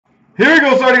Here we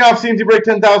go, starting off C&C break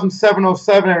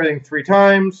 10,707, everything 3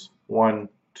 times. 1,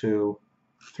 2,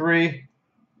 3.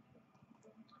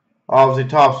 Obviously,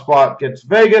 top spot gets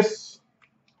Vegas.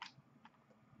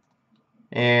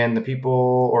 And the people,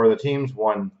 or the teams,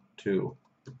 1, 2,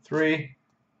 3.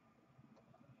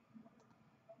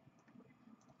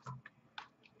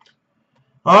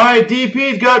 All right,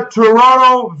 DP's got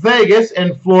Toronto, Vegas,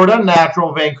 and Florida,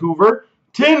 Natural, Vancouver.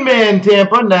 Tin Man,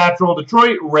 Tampa, Natural,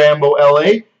 Detroit, Rambo,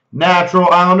 LA. Natural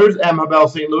Islanders, M. Habel,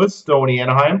 St. Louis, Stoney,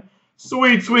 Anaheim.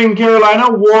 Sweet Swing, Carolina.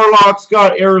 Warlock,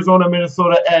 Scott, Arizona,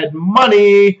 Minnesota, Ed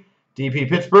Money. DP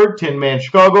Pittsburgh, Tin Man,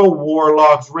 Chicago.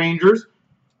 Warlocks, Rangers.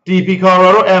 DP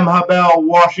Colorado, M. Habel,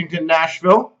 Washington,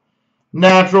 Nashville.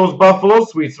 Naturals, Buffalo.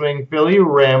 Sweet Swing, Philly.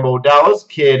 Rambo, Dallas.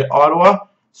 Kid, Ottawa.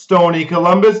 Stoney,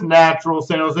 Columbus. Natural,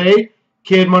 San Jose.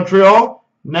 Kid, Montreal.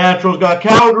 Naturals got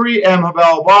Calgary. M.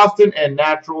 Habel, Boston. And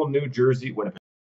Natural, New Jersey, Winnipeg.